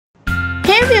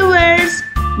Hi viewers,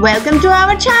 welcome to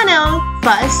our channel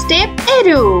First Step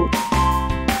Edu.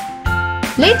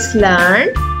 Let's learn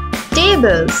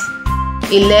tables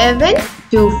 11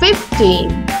 to 15.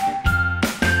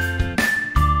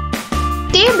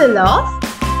 Table of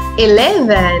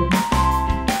 11.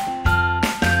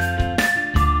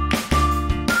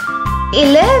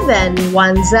 11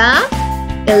 ones are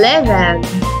 11.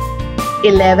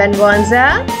 11 ones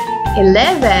are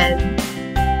 11.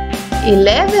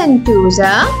 11 twos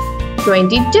are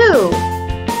 22.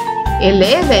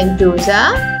 11 twos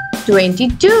are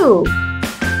 22.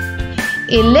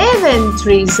 11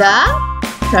 threes are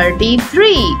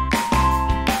 33.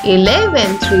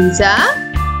 11 threes are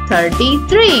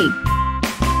 33.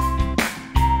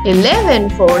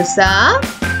 11 fours are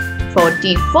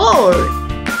 44.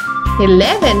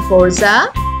 11 fours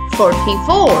are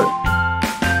 44.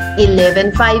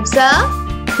 11 fives are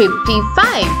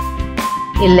 55.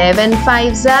 11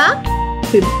 fives are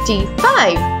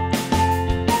 55.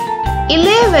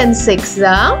 11 sixes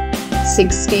are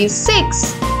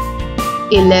 66.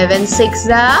 11 sixes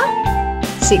are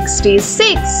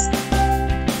 66.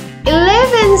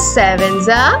 11 sevens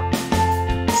are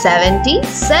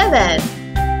 77.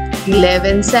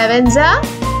 11 sevens are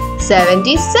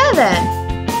 77.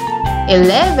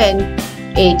 11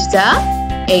 eights are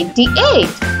 88.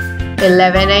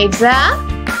 11 eights are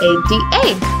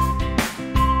 88.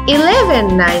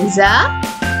 11 nines are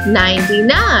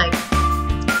 99.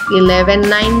 11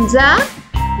 nines are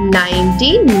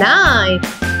 99.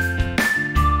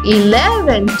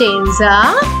 11 tens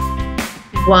are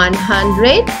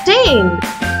 110.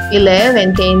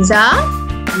 11 tens are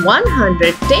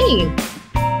 110.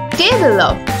 Table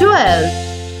of 12.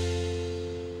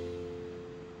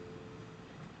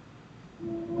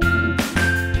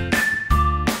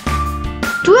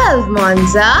 12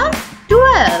 ones are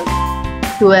 12.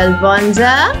 12 ones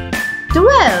are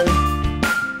 12.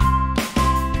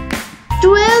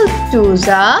 12 twos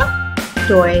are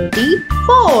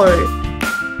 24.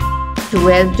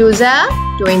 12 twos are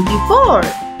 24.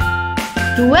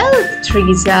 12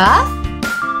 threes are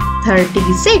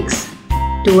 36.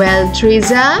 12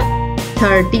 threes are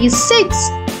 36.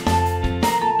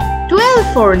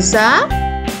 12 fours are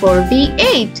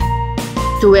 48.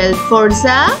 12 fours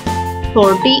are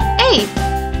 48.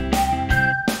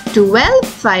 12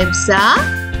 fives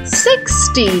are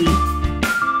 60.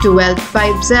 12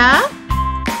 fives are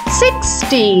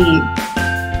 60.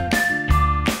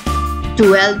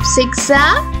 12 sixes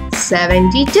are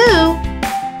 72.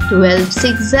 12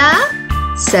 sixes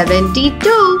are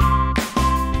 72.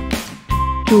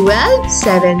 12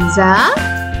 sevens are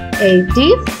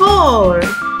 84.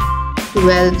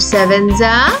 12 sevens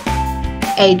are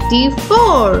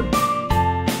 84.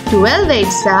 12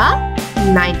 eights are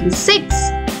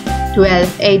 96.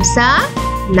 12 eights are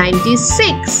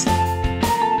 96.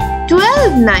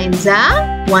 12 nines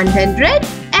are 108.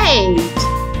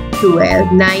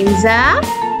 12 nines are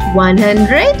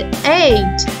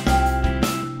 108.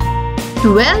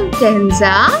 12 tens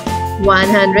are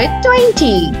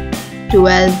 120.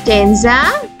 12 tens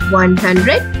are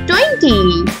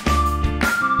 120.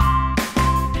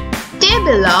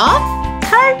 Table of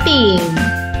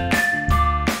 13.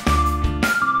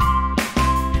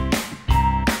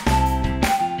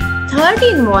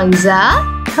 13 ones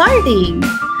are 13.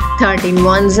 13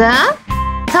 ones are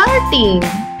 13.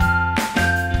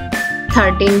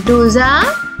 13 twos are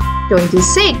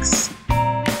 26.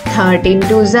 13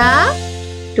 twos are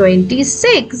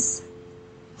 26.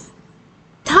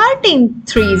 13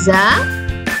 threes are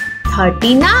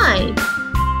 39.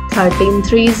 13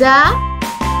 threes are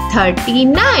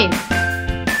 39.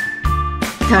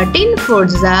 13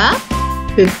 fours are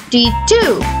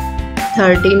 52.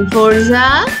 13 fours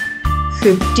are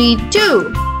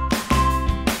 52.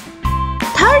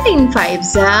 13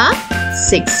 fives are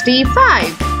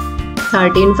 65.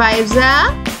 13 fives are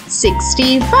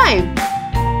 65.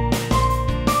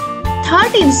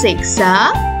 13 sixes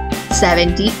are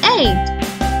 78.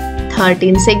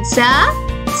 13 sixes are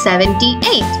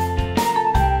 78.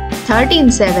 13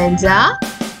 sevens are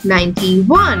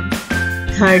 91.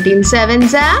 13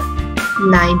 sevens are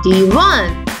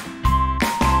 91.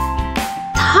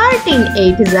 13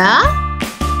 eights are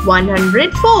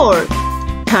 104.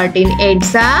 13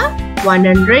 eights are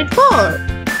 104.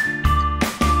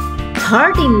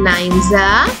 13 nines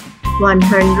are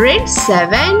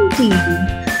 117.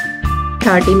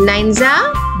 13 nines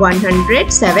are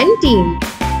 117.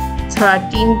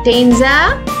 13 tens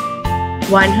are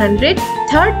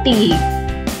 130.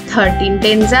 13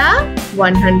 tens are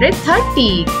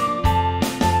 130.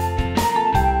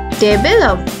 Table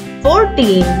of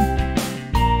 14.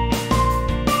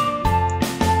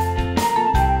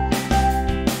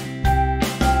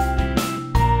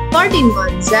 14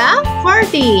 ones are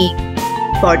 14.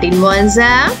 14 ones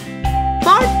are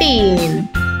 14.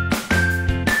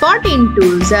 14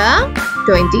 twos are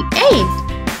 28.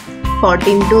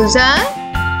 14 twos are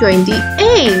 28.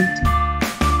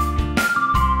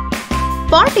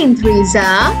 14 threes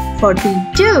are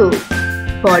 42.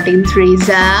 14 threes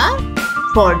are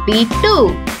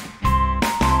 42.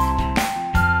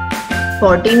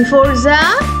 14 fours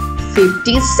are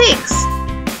 56.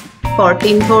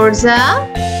 14 fours are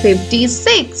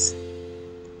 56.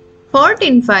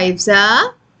 14 fives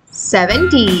are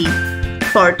 70.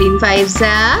 14 fives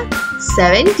are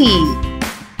 70.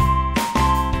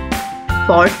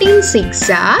 14 six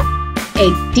are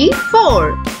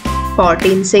 84.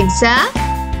 14 six are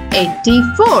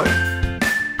 84.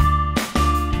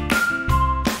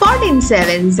 14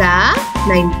 sevens are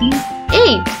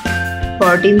 98.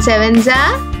 14 sevens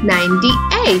are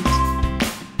 98.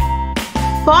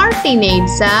 14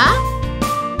 eights are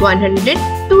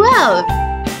 112.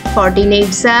 14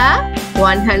 eights are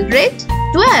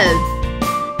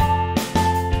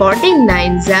 112. 14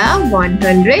 nines are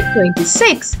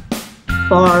 126.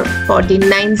 14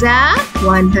 nines are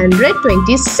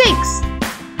 126.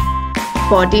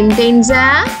 14 tens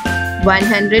are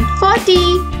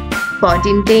 140.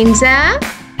 14 tens are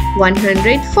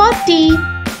 140.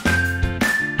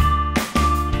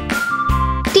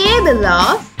 Table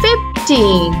of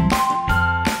 15.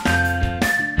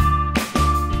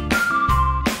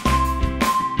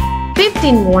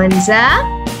 15 ones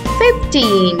are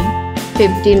 15.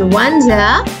 15 ones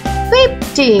are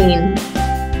 15.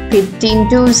 15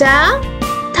 twos are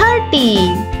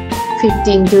 30.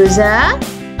 15 twos are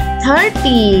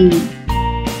 30.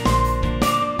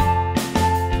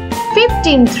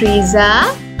 15 threes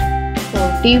are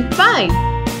 45.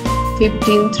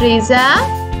 15 threes are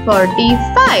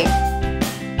 45.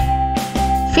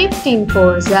 15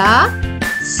 fours are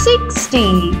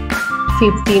 60.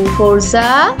 15 fours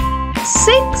are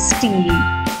 60.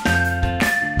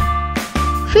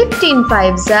 15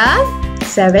 fives are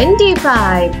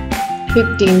 75.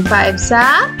 15 fives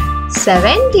are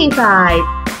 75.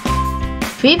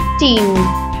 15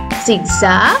 six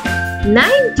are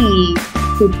 90.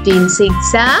 15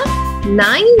 six are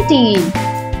 90.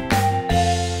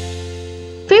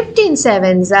 15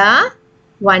 sevens are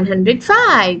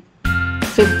 105.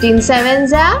 15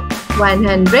 sevens are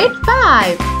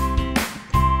 105.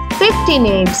 15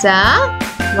 eights are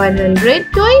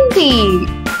 120.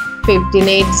 15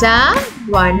 eights are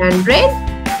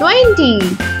 120.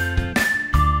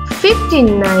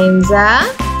 15 nines are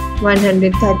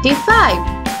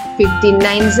 135. 15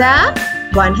 nines are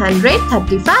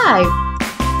 135.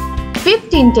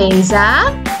 15 tens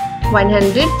are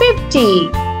 150.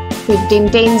 15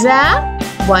 tens are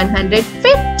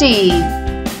 150.